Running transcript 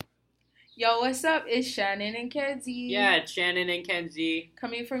Yo, what's up? It's Shannon and Kenzie. Yeah, it's Shannon and Kenzie,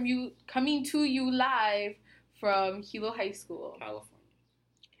 Coming to you live from Hilo High School. California.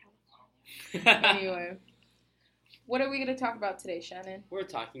 Anyway, what are we gonna talk about today, Shannon? We're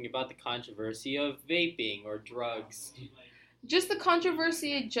talking about the controversy of vaping or drugs. Just the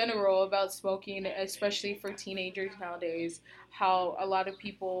controversy in general about smoking, especially for teenagers nowadays. How a lot of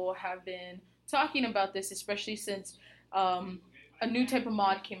people have been talking about this, especially since a new type of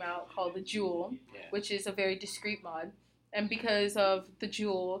mod came out called the Juul, which is a very discreet mod. And because of the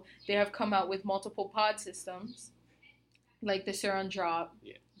Juul, they have come out with multiple pod systems, like the Sur Drop,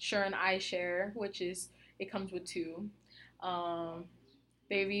 Sure and iShare, which is it comes with two. Um,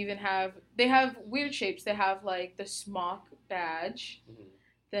 they have weird shapes. They have like the smock badge. Mhm.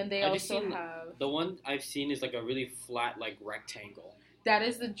 Then they I just also seen have the one I've seen is like a really flat like rectangle. that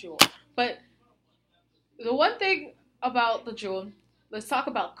is the Juul. But the one thing about the Juul, let's talk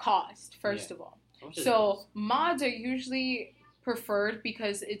about cost first of all. How much is So mods are usually preferred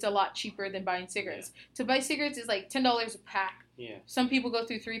because it's a lot cheaper than buying cigarettes. To buy cigarettes is like $10 a pack. Yeah. Some people go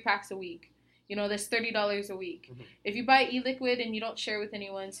through 3 packs a week. You know, that's $30 a week. Mhm. If you buy e-liquid and you don't share with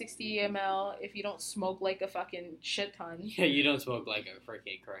anyone, 60 ml, if you don't smoke like a fucking shit ton. Yeah, you don't smoke like a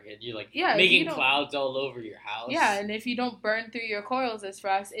freaking crackhead. You're like Yeah, if you making don't- clouds all over your house. Yeah, and if you don't burn through your coils as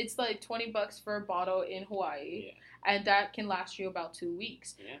fast, it's like $20 for a bottle in Hawaii. Yeah. And that can last you about 2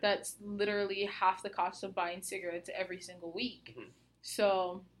 weeks. Yeah. That's literally half the cost of buying cigarettes every single week. Mhm.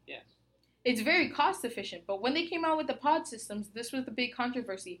 So, yeah. It's very cost efficient. But when they came out with the pod systems, this was the big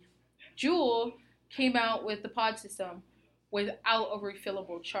controversy. Juul came out with the pod system without a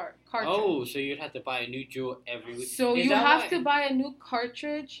refillable cartridge. Oh, so you'd have to buy a new Juul every week. So Is you that have why- to buy a new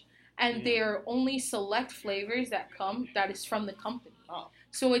cartridge, and Yeah. there are only select flavors that is from the company. Oh.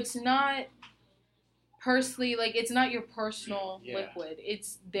 So it's not personally, like, it's not your personal Yeah. liquid.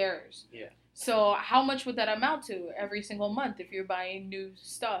 It's theirs. Yeah. So how much would that amount to every single month if you're buying new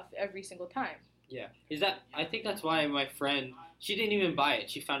stuff every single time? Yeah. I think that's why my friend, she didn't even buy it.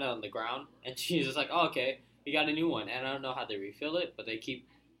 She found it on the ground, and she's just like, oh, okay, we got a new one. And I don't know how they refill it, but they keep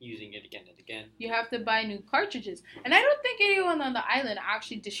using it again and again. You have to buy new cartridges. And I don't think anyone on the island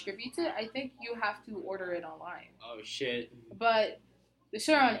actually distributes it. I think you have to order it online. Oh, shit. But the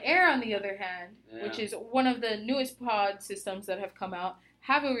Sur on Air, on the other hand, Yeah. which is one of the newest pod systems that have come out,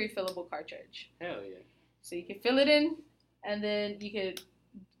 have a refillable cartridge. Hell yeah. So you can fill it in, and then you could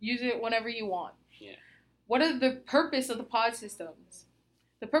use it whenever you want. Yeah. What are the purpose of the pod systems?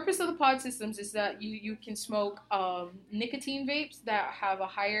 The purpose of the pod systems is that you can smoke nicotine vapes that have a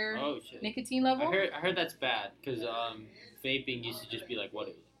higher Oh, shit. nicotine level. I heard that's bad, because vaping used to just be like, what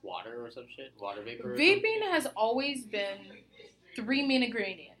is it, water or some shit? Water vapor or Vaping has always been 3 main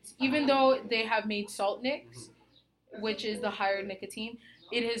ingredients. Even though they have made salt nicks, which is the higher nicotine,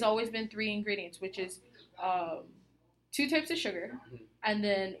 it has always been 3 ingredients, which is 2 types of sugar, and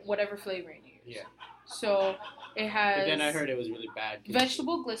then whatever flavoring you use. Yeah. So it has But then I heard it was really bad.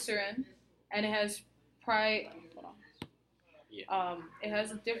 vegetable glycerin, and it has hold on. Yeah. It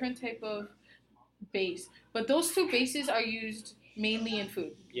has a different type of base, but those 2 bases are used mainly in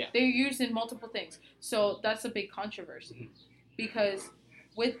food. Yeah. They're used in multiple things, so that's a big controversy. Because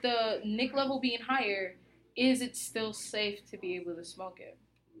with the nic level being higher, is it still safe to be able to smoke it?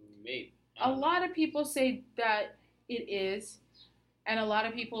 Maybe. A lot of people say that it is, and a lot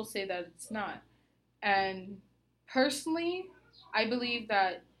of people say that it's not. And personally, I believe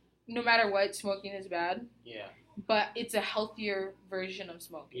that no matter what, smoking is bad, Yeah. but it's a healthier version of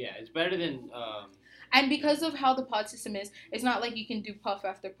smoking. Yeah, it's better than And because of how the pod system is, it's not like you can do puff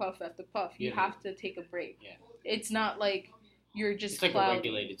after puff after puff. You Yeah. have to take a break. Yeah. It's not like you're just it's like clouding. a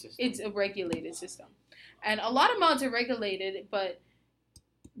regulated system. It's a regulated system. And a lot of mods are regulated, but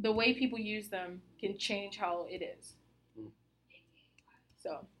the way people use them can change how it is. Mm.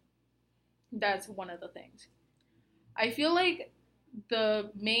 So that's one of the things. I feel like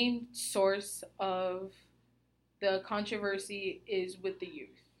the main source of the controversy is with the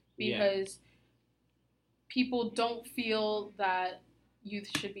youth. Because people don't feel that youth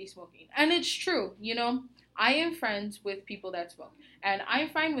should be smoking. And it's true, you know. I am friends with people that smoke, and I'm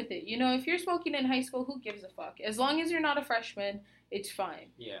fine with it. You know, if you're smoking in high school, who gives a fuck? As long as you're not a freshman, it's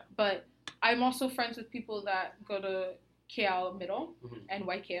fine. Yeah. But I'm also friends with people that go to KL Middle Mhm. and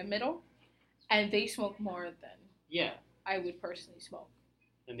YKM Middle, and they smoke more than Yeah. I would personally smoke.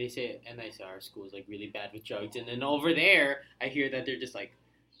 And they say our school is like really bad with drugs, and then over there, I hear that they're just like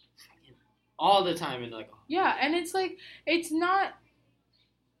all the time, and like, oh, Yeah, and it's like, it's not.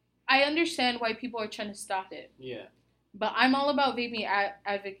 I understand why people are trying to stop it, yeah, but I'm all about vaping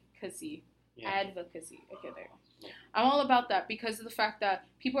advocacy. yeah, Advocacy. Okay, there you go. Yeah. I'm all about that because of the fact that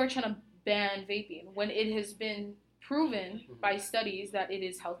people are trying to ban vaping when it has been proven by studies that it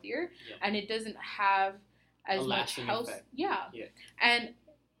is healthier and it doesn't have as much health. Effect. Yeah. And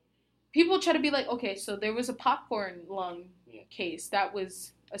people try to be like, okay, so there was a popcorn lung case that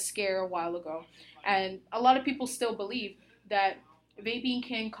was a scare a while ago, and a lot of people still believe that vaping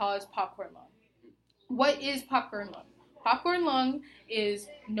can cause popcorn lung. What is popcorn lung? Popcorn lung is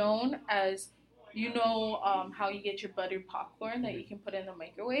known as, how you get your buttered popcorn that you can put in the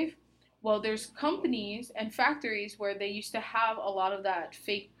microwave? Well, there's companies and factories where they used to have a lot of that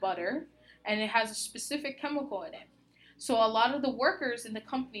fake butter, and it has a specific chemical in it. So a lot of the workers in the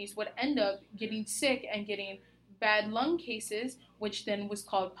companies would end up getting sick and getting bad lung cases, which then was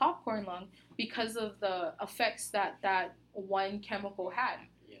called popcorn lung because of the effects that one chemical had.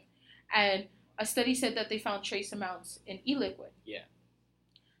 Yeah. And a study said that they found trace amounts in e-liquid. Yeah.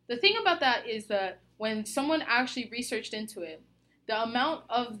 The thing about that is that when someone actually researched into it, the amount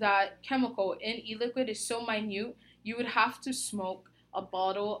of that chemical in e-liquid is so minute, you would have to smoke a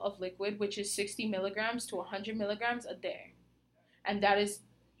bottle of liquid, which is 60 milligrams to 100 milligrams a day. And that is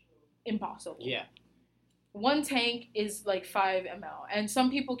impossible. Yeah. One tank is like 5 ml. And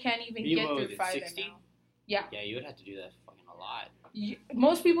some people can't even get through 5 60? Ml. Yeah. Yeah, you would have to do that fucking a lot.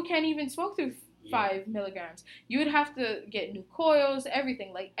 Most people can't even smoke through 5 milligrams. You would have to get new coils,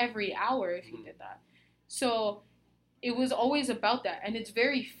 everything, like every hour if you did that. So it was always about that. And it's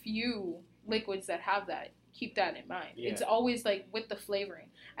very few liquids that have that. Keep that in mind. Yeah. It's always like with the flavoring,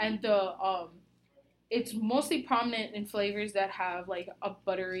 and it's mostly prominent in flavors that have like a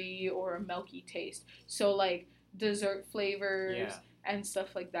buttery or a milky taste. So like dessert flavors and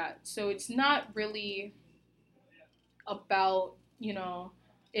stuff like that. So it's not really about,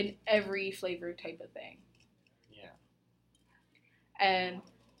 in every flavor type of thing. Yeah. And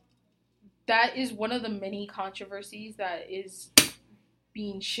that is one of the many controversies that is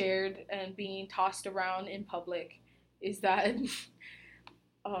being shared and being tossed around in public, is that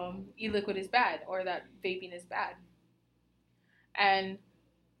e-liquid is bad or that vaping is bad. And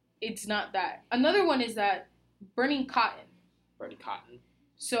it's not that. Another one is that burning cotton. Burning cotton.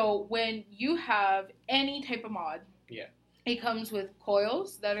 So when you have any type of mod, it comes with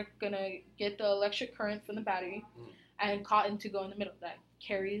coils that are going to get the electric current from the battery and cotton to go in the middle that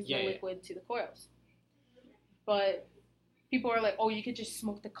carries the liquid to the coils. But people are like, oh, you could just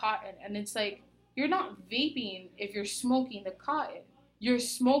smoke the cotton. And it's like, you're not vaping if you're smoking the cotton. You're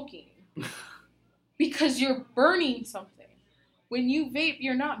smoking because you're burning something. When you vape,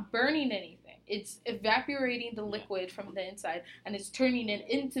 you're not burning anything. It's evaporating the liquid from the inside, and it's turning it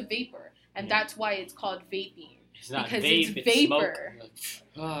into vapor. And that's why it's called vaping. It's not because vape, it's vapor.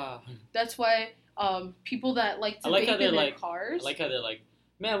 That's why people that like to vape in their cars. I like how they're like,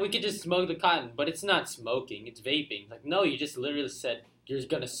 man, we could just smoke the cotton, but it's not smoking, it's vaping. Like, no, you just literally said you're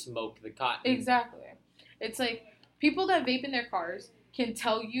gonna smoke the cotton. Exactly. It's like, people that vape in their cars can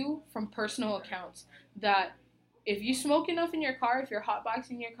tell you from personal accounts that if you smoke enough in your car, if you're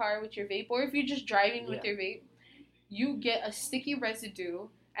hotboxing your car with your vape, or if you're just driving with your vape, you get a sticky residue,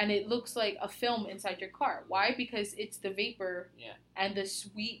 and it looks like a film inside your car. Why? Because it's the vapor and the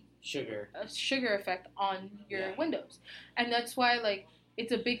sweet sugar effect on your windows. And that's why, like,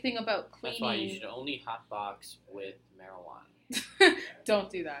 it's a big thing about cleaning. That's why you should only hotbox with marijuana. Don't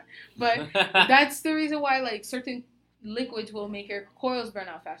do that. But that's the reason why, like, certain liquids will make your coils burn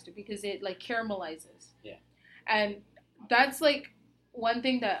out faster, because it, like, caramelizes. Yeah. And that's, like, one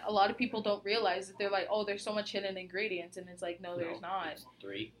thing that a lot of people don't realize, that they're like, oh, there's so much hidden ingredients, and it's like, no, there's not. There's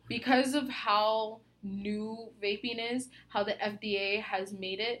 3. Because of how new vaping is, how the FDA has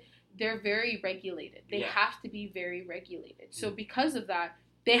made it, they're very regulated. They have to be very regulated. So because of that,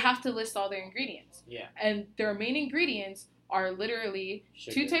 they have to list all their ingredients. Yeah. And their main ingredients are literally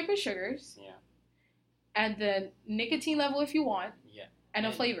 2 types of sugars. Yeah. And then nicotine level if you want. Yeah. And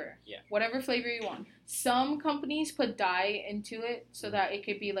a flavor. Yeah. Whatever flavor you want. Some companies put dye into it so that it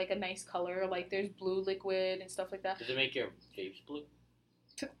could be like a nice color. Like there's blue liquid and stuff like that. Does it make your vapes blue?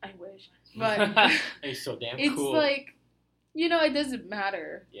 I wish. But it's so damn it's cool. It's like, it doesn't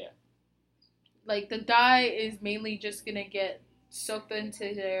matter. Yeah. Like, the dye is mainly just going to get soaked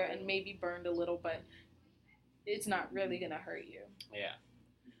into there and maybe burned a little, but it's not really going to hurt you. Yeah.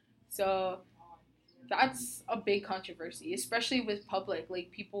 So, that's a big controversy, especially with public.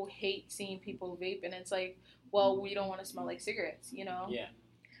 Like, people hate seeing people vape, and it's like, well, we don't want to smell like cigarettes, Yeah.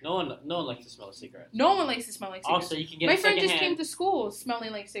 No one likes to smell cigarettes. No one likes to smell like cigarettes. Also, you can get My friend just came to school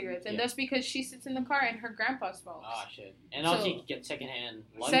smelling like cigarettes, and that's because she sits in the car and her grandpa smokes. Oh, shit. And also, you can get secondhand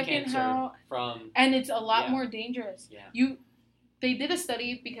lung cancer from... And it's a lot more dangerous. Yeah. They did a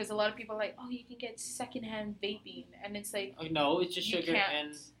study because a lot of people are like, oh, you can get secondhand vaping, and it's like... No, it's just sugar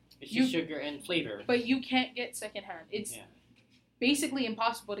and It's just sugar and flavor. But you can't get secondhand. It's basically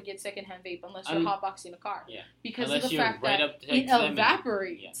impossible to get secondhand vape unless you're hotboxing a car. Yeah. Because unless of the you're fact right that up it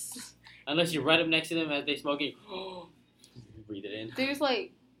evaporates. Unless you're right up next to them as they smoking, breathe it in. There's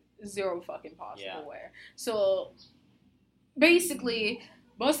like zero fucking possible way. So basically,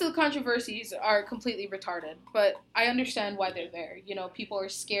 most of the controversies are completely retarded, but I understand why they're there. You know, people are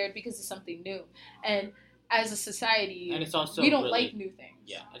scared because of something new, and as a society, and it's also we don't like new things.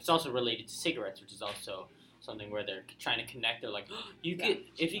 Yeah, it's also related to cigarettes, which is also something where they're trying to connect. They're like,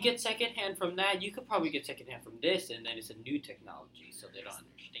 if you get secondhand from that, you could probably get secondhand from this, and then it's a new technology, so they don't understand.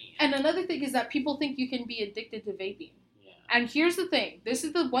 And another thing is that people think you can be addicted to vaping. Yeah. And here's the thing. This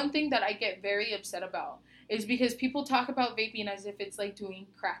is the one thing that I get very upset about, is because people talk about vaping as if it's like doing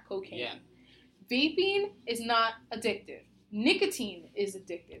crack cocaine. Yeah. Vaping is not addictive. Nicotine is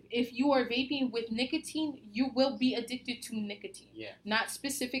addictive. If you are vaping with nicotine, you will be addicted to nicotine. Yeah. Not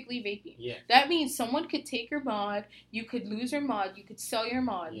specifically vaping. Yeah. That means someone could take your mod, you could lose your mod, you could sell your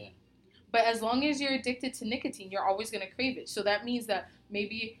mod. Yeah. But as long as you're addicted to nicotine, you're always going to crave it. So that means that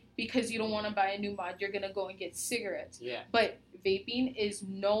maybe because you don't want to buy a new mod, you're going to go and get cigarettes. Yeah. But vaping is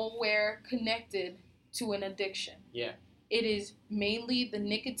nowhere connected to an addiction. Yeah. It is mainly the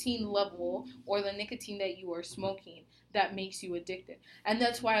nicotine level or the nicotine that you are smoking that makes you addicted. And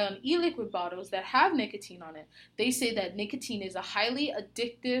that's why on e-liquid bottles that have nicotine on it, they say that nicotine is a highly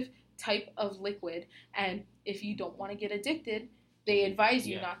addictive type of liquid. And if you don't want to get addicted, they advise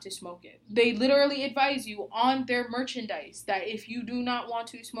you not to smoke it. They literally advise you on their merchandise that if you do not want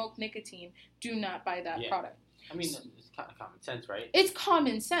to smoke nicotine, do not buy that product. I mean, it's kind of common sense, right? It's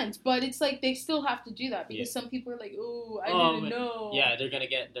common sense, but it's like they still have to do that because some people are like, "Oh, I didn't know." Yeah, they're gonna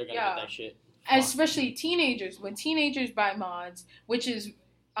get that shit. Especially teenagers. When teenagers buy mods, which is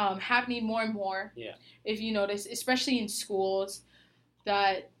happening more and more. Yeah. If you notice, especially in schools,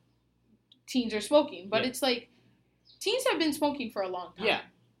 that teens are smoking, but it's like teens have been smoking for a long time. Yeah.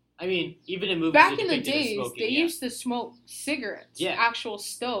 I mean, even in movies back in the days, they used to smoke cigarettes, actual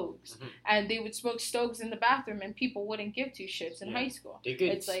stogies, and they would smoke stogies in the bathroom, and people wouldn't give two shits in high school. They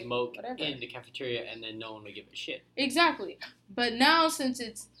could smoke in the cafeteria, and then no one would give a shit. Exactly. But now, since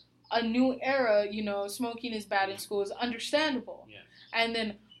it's a new era, you know, smoking is bad in school is understandable. Yeah. And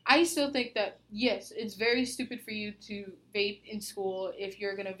then I still think that, yes, it's very stupid for you to vape in school if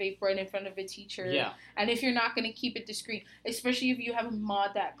you're going to vape right in front of a teacher. Yeah. And if you're not going to keep it discreet, especially if you have a mod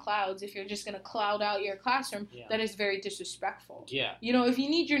that clouds, if you're just going to cloud out your classroom, that is very disrespectful. Yeah. You know, if you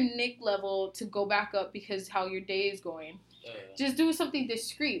need your NIC level to go back up because how your day is going, just do something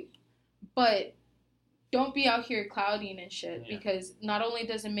discreet. But don't be out here clouding and shit because not only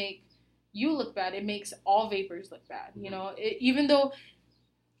does it make you look bad, it makes all vapors look bad. Mm-hmm. You know, even though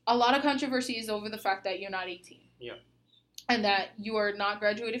a lot of controversy is over the fact that you're not 18. Yeah. And that you are not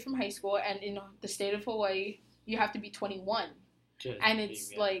graduated from high school, and in the state of Hawaii, you have to be 21. And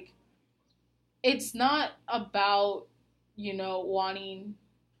it's like, it's not about, you know, wanting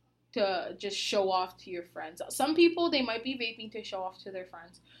to just show off to your friends. Some people, they might be vaping to show off to their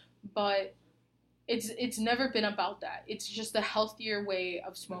friends, but it's never been about that. It's just a healthier way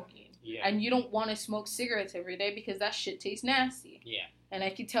of smoking. Yeah. And you don't want to smoke cigarettes every day because that shit tastes nasty. Yeah. And I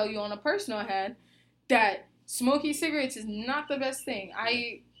can tell you on a personal hand that smoking cigarettes is not the best thing.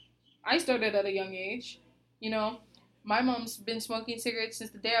 I started at a young age. You know, my mom's been smoking cigarettes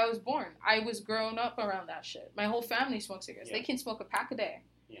since the day I was born. I was growing up around that shit. My whole family smokes cigarettes. Yeah. They can smoke a pack a day.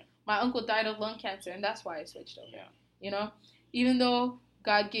 Yeah. My uncle died of lung cancer, and that's why I switched over. Yeah. You know, even though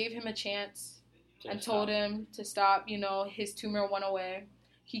God gave him a chance and told him to stop, you know, his tumor went away.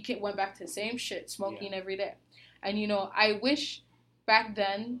 He went back to the same shit, smoking every day. And, you know, I wish back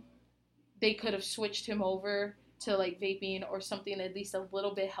then they could have switched him over to, like, vaping or something at least a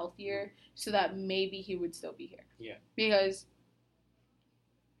little bit healthier so that maybe he would still be here. Yeah. Because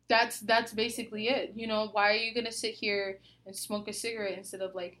that's basically it. You know, why are you going to sit here and smoke a cigarette instead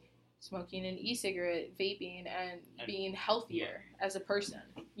of, like, smoking an e-cigarette, vaping, and being healthier as a person?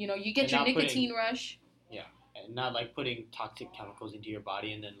 You know, you get your nicotine rush. Yeah. And not, like, putting toxic chemicals into your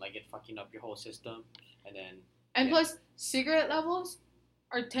body and then, like, it fucking up your whole system. And then... And plus, cigarette levels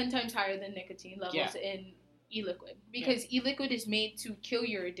are 10 times higher than nicotine levels in e-liquid. Because e-liquid is made to kill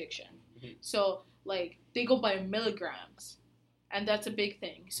your addiction. Mm-hmm. So, like, they go by milligrams. And that's a big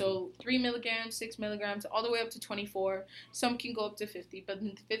thing. So, 3 milligrams, 6 milligrams, all the way up to 24. Some can go up to 50, but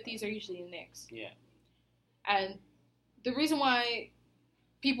the 50s are usually nicks. Yeah. And the reason why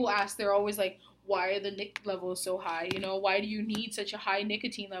people ask, they're always like, why are the nic levels so high? You know, why do you need such a high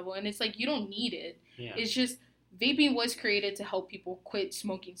nicotine level? And it's like, you don't need it. Yeah. It's just, vaping was created to help people quit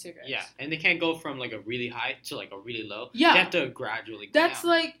smoking cigarettes. Yeah, and they can't go from, like, a really high to, like, a really low. Yeah. They have to gradually go That's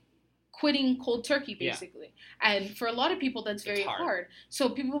down. Like, quitting cold turkey, Yeah. basically. And for a lot of people, that's very It's hard. hard. So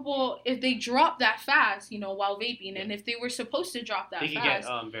people, if they drop that fast, while vaping, Yeah. and if they were supposed to drop that They could fast,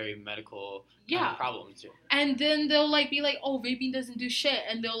 get very medical yeah, problems too. and then they'll like be like, oh, vaping doesn't do shit,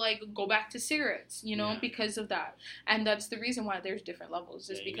 and they'll like go back to cigarettes, Yeah. because of that. And that's the reason why there's different levels,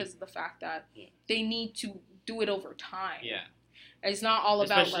 is because of the fact that they need to do it over time. Yeah. It's not all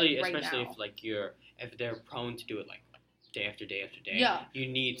about especially right especially now. if like if they're prone to do it like day after day after day. Yeah. You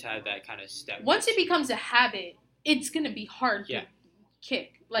need to have that kind of step. Once it becomes a habit, it's gonna be hard to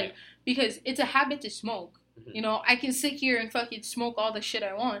kick. Like because it's a habit to smoke. Mm-hmm. I can sit here and fucking smoke all the shit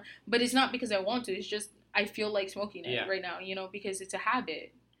I want, but it's not because I want to. It's just I feel like smoking it right now, because it's a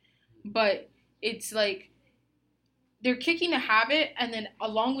habit. But it's like they're kicking a habit, and then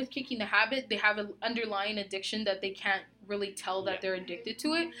along with kicking the habit, they have an underlying addiction that they can't really tell that they're addicted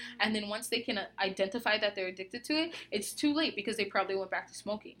to it. And then once they can identify that they're addicted to it, it's too late because they probably went back to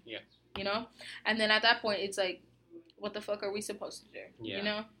smoking. Yeah. And then at that point, it's like, what the fuck are we supposed to do?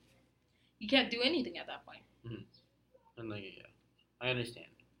 Yeah. You can't do anything at that point. Mm-hmm. And like, I understand,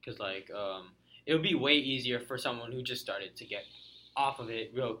 because like it would be way easier for someone who just started to get off of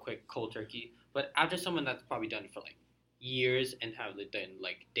it real quick, cold turkey. But after someone that's probably done it for like years and have it done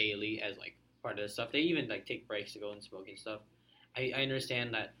like daily as like part of the stuff, they even like take breaks to go and smoke and stuff. I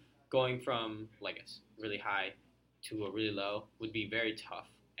understand that going from like a really high to a really low would be very tough,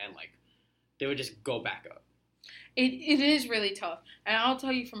 and like they would just go back up. It is really tough, and I'll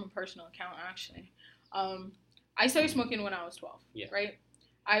tell you from a personal account actually. I started smoking when I was 12. Yeah. Right.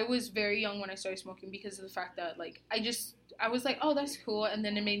 I was very young when I started smoking because of the fact that like I was like, oh, that's cool, and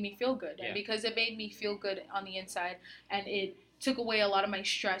then it made me feel good, and because it made me feel good on the inside, and it took away a lot of my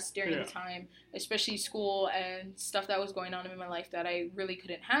stress during the time, especially school and stuff that was going on in my life that I really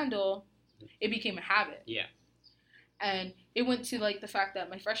couldn't handle. It became a habit. Yeah. And it went to like the fact that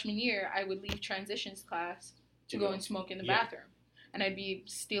my freshman year I would leave transitions class to go and smoke in the bathroom. And I'd be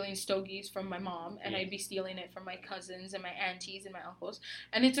stealing stogies from my mom, and I'd be stealing it from my cousins and my aunties and my uncles.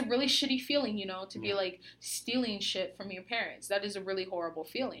 And it's a really shitty feeling, to be like stealing shit from your parents. That is a really horrible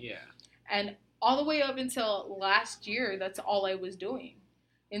feeling. Yeah. And all the way up until last year, that's all I was doing.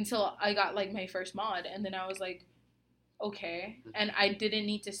 Until I got like my first mod, and then I was like, okay. And I didn't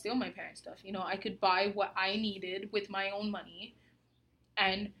need to steal my parents' stuff. I could buy what I needed with my own money.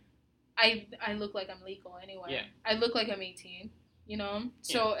 And I look like I'm legal anyway. Yeah. I look like I'm 18.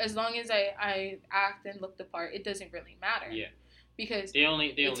 So as long as I act and look the part, it doesn't really matter. Yeah. Because they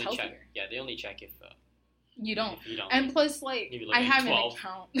only healthier. check. Yeah, they only check if you don't. If you don't. And plus, like I have 12. An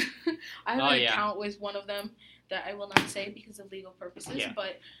account. I have an account with one of them that I will not say because of legal purposes. Yeah.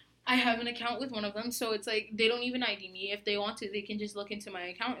 But I have an account with one of them, so it's like they don't even ID me. If they want to, they can just look into my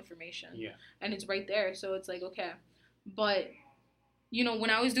account information. Yeah. And it's right there, so it's like okay. But when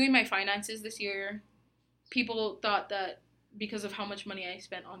I was doing my finances this year, people thought that because of how much money I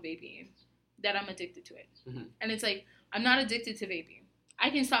spent on vaping, that I'm addicted to it. Mm-hmm. And it's like, I'm not addicted to vaping. I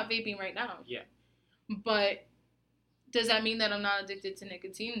can stop vaping right now. Yeah. But does that mean that I'm not addicted to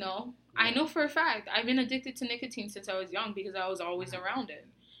nicotine? No. Yeah. I know for a fact I've been addicted to nicotine since I was young because I was always around it,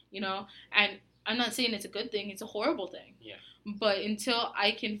 And I'm not saying it's a good thing. It's a horrible thing. Yeah. But until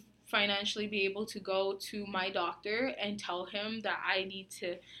I can financially be able to go to my doctor and tell him that I need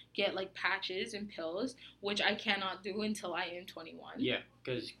to get like patches and pills, which I cannot do until I am 21. Yeah,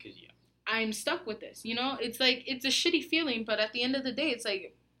 because I'm stuck with this. It's like it's a shitty feeling, but at the end of the day, it's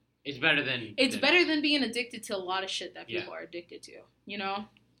like it's better than better than being addicted to a lot of shit that people are addicted to.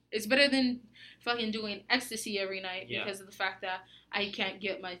 It's better than fucking doing ecstasy every night because of the fact that I can't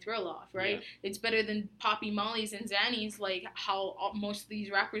get my thrill off, right? Yeah. It's better than popping mollies and Xannies, like how most of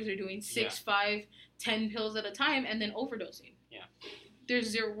these rappers are doing 6, 5, 10 pills at a time and then overdosing. Yeah. There's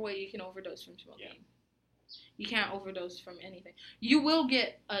zero way you can overdose from smoking. Yeah. You can't overdose from anything. You will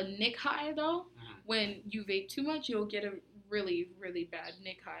get a nick high, though. Mm-hmm. When you vape too much, you'll get a really, really bad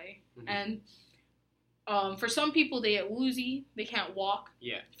nick high. Mm-hmm. And for some people, they get woozy. They can't walk.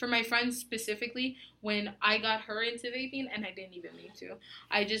 Yeah. For my friends specifically, when I got her into vaping, and I didn't even mean to,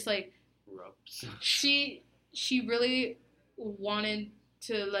 I just like ropes. She really wanted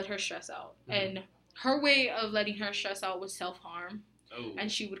to let her stress out, mm-hmm. and her way of letting her stress out was self-harm. Oh.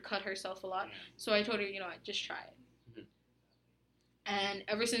 And she would cut herself a lot. Yeah. So I told her, just try it. Mm-hmm. And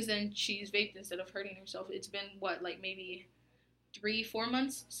ever since then, she's vaped instead of hurting herself. It's been maybe 3-4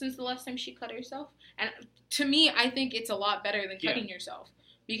 months since the last time she cut herself. And to me, I think it's a lot better than cutting yourself,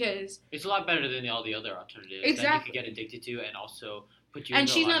 because it's a lot better than all the other alternatives that you could get addicted to, and also put you. And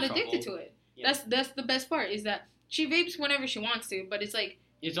into she's a lot not of addicted trouble. to it. Yeah. That's the best part, is that she vapes whenever she wants to, but it's like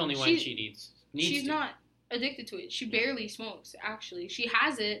it's only when she needs. She's not addicted to it. She barely smokes. Actually, she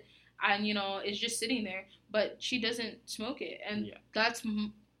has it and it's just sitting there, but she doesn't smoke it, and Yeah.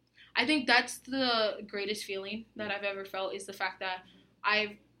 I think that's the greatest feeling that I've ever felt, is the fact that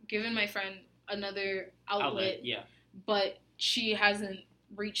I've given my friend another outlet. Yeah. But she hasn't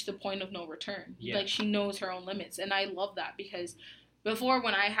reached the point of no return. Yeah. Like, she knows her own limits, and I love that, because before,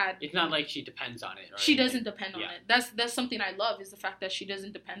 when I had, it's not like she depends on it. She doesn't depend on it. That's something I love, is the fact that she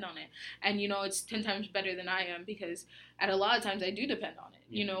doesn't depend on it, and it's 10 times better than I am, because at a lot of times I do depend on it.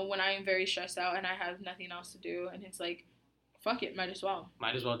 Yeah. When I am very stressed out and I have nothing else to do, and it's like, fuck it, might as well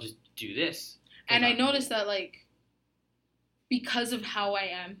just do this. And I noticed that, like, because of how I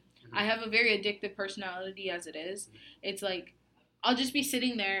am, I have a very addictive personality as it is. It's like, I'll just be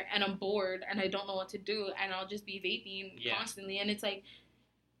sitting there and I'm bored and I don't know what to do, and I'll just be vaping constantly. And it's like,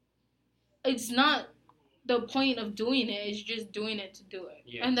 it's not the point of doing it, it's just doing it to do it.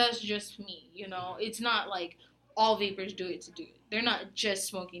 Yeah. And that's just me, It's not like all vapors do it to do it. They're not just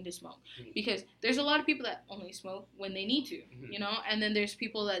smoking to smoke. Because there's a lot of people that only smoke when they need to, And then there's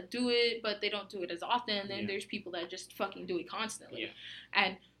people that do it, but they don't do it as often. And then there's people that just fucking do it constantly. Yeah.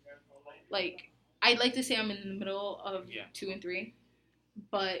 And, like, I'd like to say I'm in the middle of 2 and 3,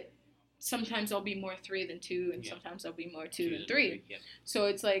 but sometimes I'll be more 3 than 2, and sometimes I'll be more 2 than 3. Yeah. So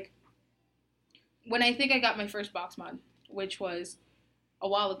it's like, when I think I got my first box mod, which was a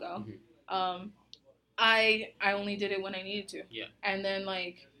while ago, I only did it when I needed to. Yeah. And then,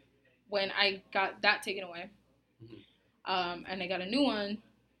 like, when I got that taken away, and I got a new one,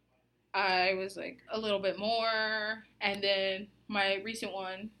 I was like a little bit more. And then my recent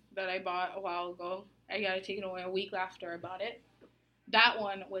one that I bought a while ago, I got it taken away a week after I bought it. That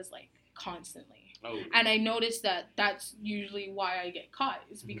one was like constantly. Oh. And I noticed that that's usually why I get caught,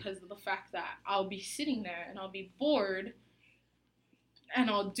 is because of the fact that I'll be sitting there and I'll be bored and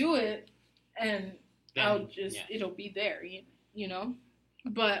I'll do it, and then, I'll just, it'll be there,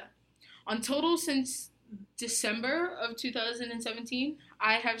 But on total, since December of 2017,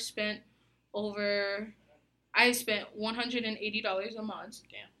 I have spent $180 on mods.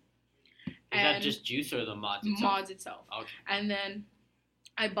 Damn. Is that just juice or the mods itself? Mods itself. Okay. And then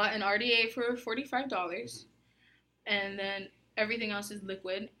I bought an RDA for $45, and then everything else is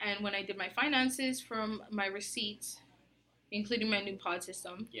liquid. And when I did my finances from my receipts, including my new pod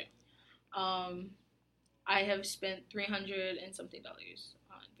system, I have spent $300 and something on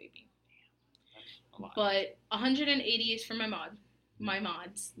vaping. That's a lot. But $180 is for my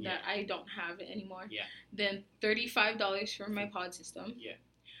mods that I don't have anymore. Yeah. Then $35 for my pod system. Yeah.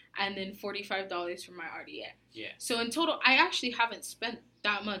 And then $45 for my RDA. Yeah. So in total, I actually haven't spent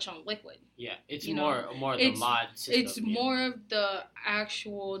that much on liquid. Yeah, it's more the mod system. It's more of the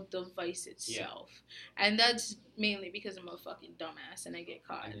actual device itself. Yeah. And that's mainly because I'm a fucking dumbass and I get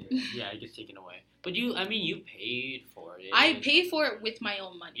caught. Yeah, it gets taken away. But you paid for it. I pay for it with my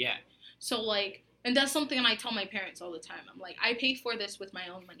own money. Yeah. So, like, and that's something I tell my parents all the time. I'm like, I pay for this with my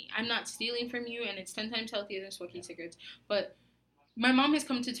own money. I'm not stealing from you, and it's 10 times healthier than smoking cigarettes. But my mom has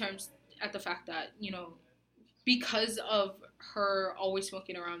come to terms at the fact that, because of her always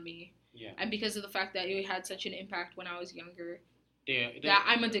smoking around me, and because of the fact that it had such an impact when I was younger, that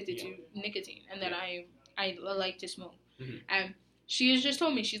I'm addicted to nicotine, and that I like to smoke. Mm-hmm. And she has just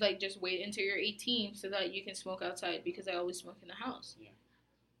told me, she's like, just wait until you're 18 so that you can smoke outside, because I always smoke in the house. Yeah.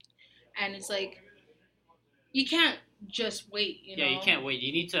 And it's like, you can't just wait, Yeah, you can't wait.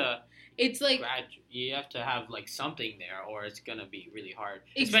 You need to... It's like... You have to have, like, something there, or it's going to be really hard.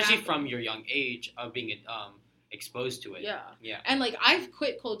 Exactly. Especially from your young age of being exposed to it. Yeah. Yeah. And, like, I've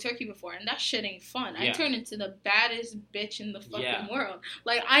quit cold turkey before, and that shit ain't fun. Yeah. I turned into the baddest bitch in the fucking world.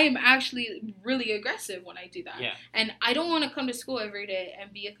 Like, I am actually really aggressive when I do that. Yeah. And I don't want to come to school every day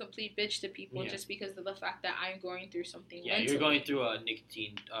and be a complete bitch to people just because of the fact that I'm going through something mentally. You're going through a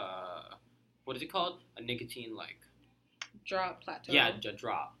nicotine, what is it called? A nicotine, like... Drop plateau. Yeah, a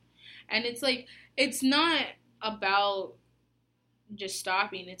drop. And it's like, it's not about just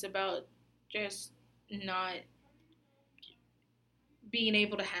stopping. It's about just not being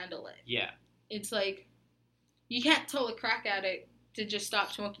able to handle it. Yeah. It's like, you can't tell a crack addict to just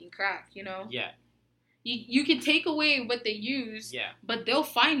stop smoking crack, Yeah. You can take away what they use, but they'll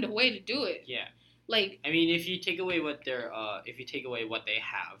find a way to do it. Yeah. Like, I mean, if you take away what if you take away what they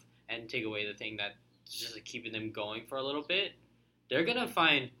have and take away the thing that's just like keeping them going for a little bit, they're gonna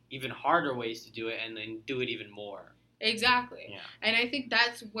find even harder ways to do it and then do it even more. Exactly. Yeah. And I think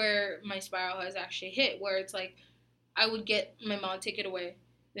that's where my spiral has actually hit, where it's like, I would get my mom take it away,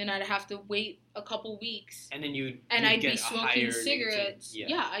 then I'd have to wait a couple weeks, and then I'd be smoking cigarettes.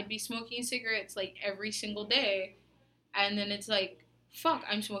 Yeah, I'd be smoking cigarettes like every single day, and then it's like, fuck,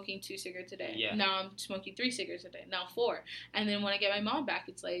 I'm smoking 2 cigarettes a day. Yeah. Now I'm smoking 3 cigarettes a day. Now 4. And then when I get my mom back,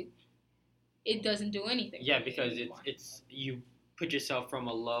 it's like, it doesn't do anything. Yeah, because it's you put yourself from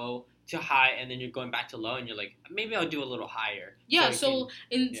a low to high, and then you're going back to low, and you're like, maybe I'll do a little higher. Yeah,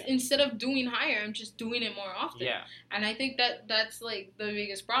 instead of doing higher, I'm just doing it more often. Yeah. And I think that's like the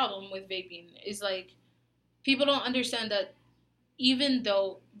biggest problem with vaping is like people don't understand that even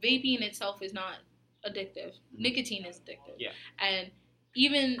though vaping itself is not addictive, nicotine is addictive. Yeah. And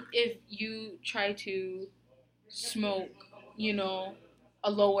even if you try to smoke, a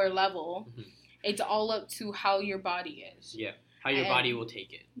lower level, it's all up to how your body is. Yeah. How your body will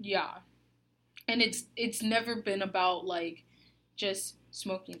take it. Yeah. And it's never been about like just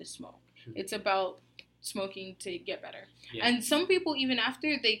smoking to smoke. It's about smoking to get better. Yeah. And some people, even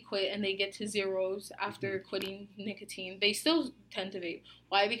after they quit and they get to zeros after quitting nicotine, they still tend to vape.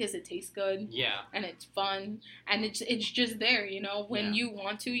 Why? Because it tastes good. Yeah. And it's fun. And it's just there, when you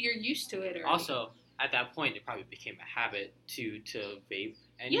want to, you're used to it. Already. Also, at that point, it probably became a habit to vape.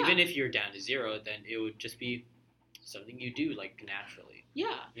 And even if you're down to zero, then it would just be something you do, like, naturally.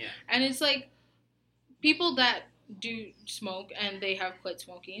 Yeah. Yeah. And it's like, people that do smoke and they have quit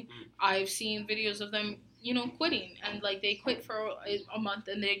smoking, I've seen videos of them, quitting. And, like, they quit for a month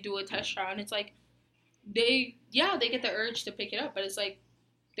and they do a test trial. And it's like, they get the urge to pick it up. But it's like,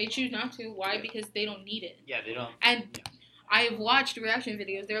 they choose not to. Why? Yeah. Because they don't need it. Yeah, they don't. And I've watched reaction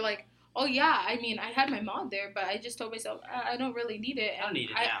videos. They're like, oh, yeah, I mean, I had my mod there, but I just told myself, I don't really need it. I don't need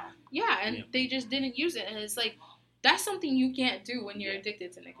it now. Yeah, and they just didn't use it. And it's like, that's something you can't do when you're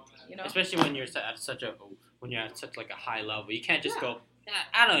addicted to nicotine, Especially when you're at such like a high level. You can't just go,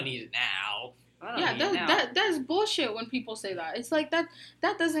 I don't need it now. That's bullshit when people say that. It's like, that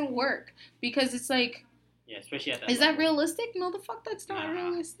doesn't work. Because it's like... Yeah, especially at that Is level. That realistic? No, the fuck, that's not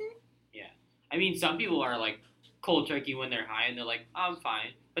realistic. Yeah. I mean, some people are, like, cold turkey when they're high, and they're like, oh, I'm fine.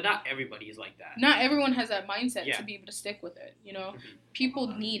 But not everybody is like that. Not everyone has that mindset to be able to stick with it, People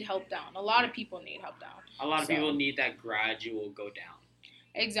need help down. A lot of people need help down. A lot of people need that gradual go down.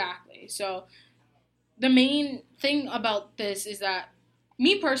 Exactly. So, the main thing about this is that,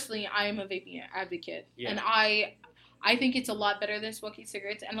 me personally, I am a vaping advocate. Yeah. And I think it's a lot better than smoking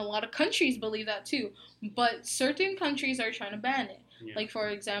cigarettes, and a lot of countries believe that too. But certain countries are trying to ban it. Yeah. Like, for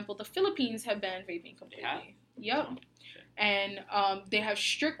example, the Philippines have banned vaping completely. Yep. Oh, and they have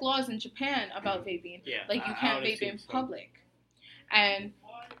strict laws in Japan about vaping. Yeah, like, you can't vape in public. And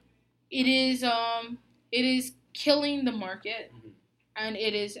it is killing the market, and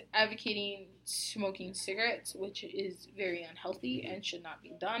it is advocating smoking cigarettes, which is very unhealthy and should not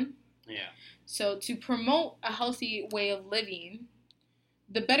be done. Yeah. So to promote a healthy way of living,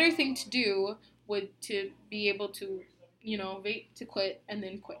 the better thing to do would to be able to, vape to quit and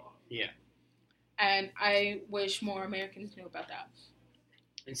then quit. Yeah. And I wish more Americans knew about that.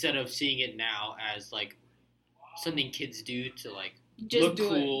 Instead of seeing it now as like something kids do to like just look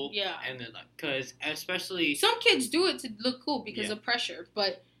cool, yeah. And then like, because especially some kids do it to look cool because of pressure,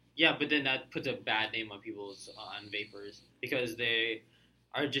 but but then that puts a bad name on on vapors because they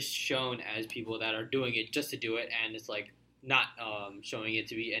are just shown as people that are doing it just to do it, and it's like not showing it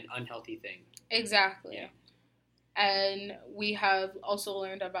to be an unhealthy thing. Exactly. Yeah. And we have also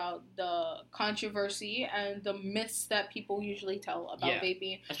learned about the controversy and the myths that people usually tell about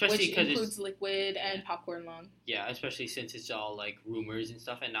vaping, especially which includes liquid and popcorn lung. Yeah, especially since it's all like rumors and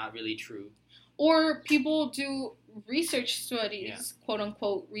stuff and not really true. Or people do research studies, quote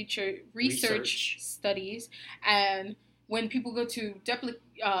unquote research studies, and when people go to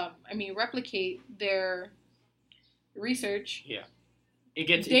replicate their research, they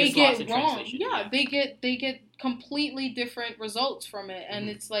get wrong. Yeah, they get completely different results from it, and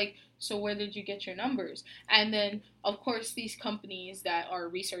it's like, so where did you get your numbers? And then, of course, these companies that are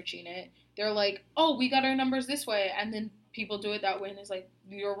researching it, they're like, oh, we got our numbers this way, and then people do it that way, and it's like,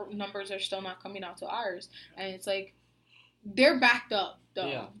 your numbers are still not coming out to ours, and it's like, they're backed up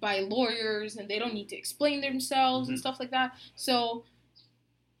though by lawyers, and they don't need to explain themselves and stuff like that. So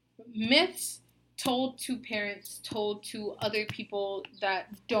myths told to parents, told to other people that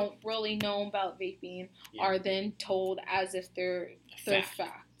don't really know about vaping, are then told as if they're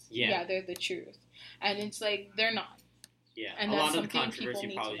facts. Yeah, they're the truth, and it's like they're not. Yeah, and that's something people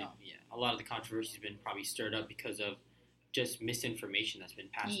need to know. A lot of the controversy has been probably stirred up because of just misinformation that's been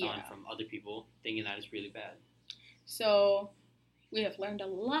passed on from other people, thinking that it's really bad. So we have learned a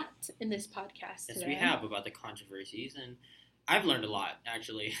lot in this podcast today. Yes, we have, about the controversies, and I've learned a lot,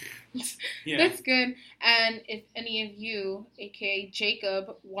 actually. That's good. And if any of you, aka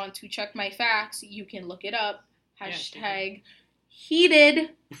Jacob, want to check my facts, you can look it up. Hashtag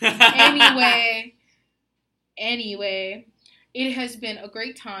heated. Anyway, it has been a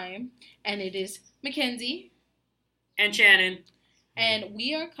great time, and it is MacKenzie and Chanan And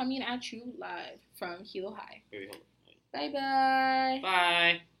we are coming at you live from Hilo High. Here we hold. Bye-bye.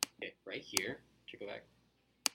 Bye. Okay, right here.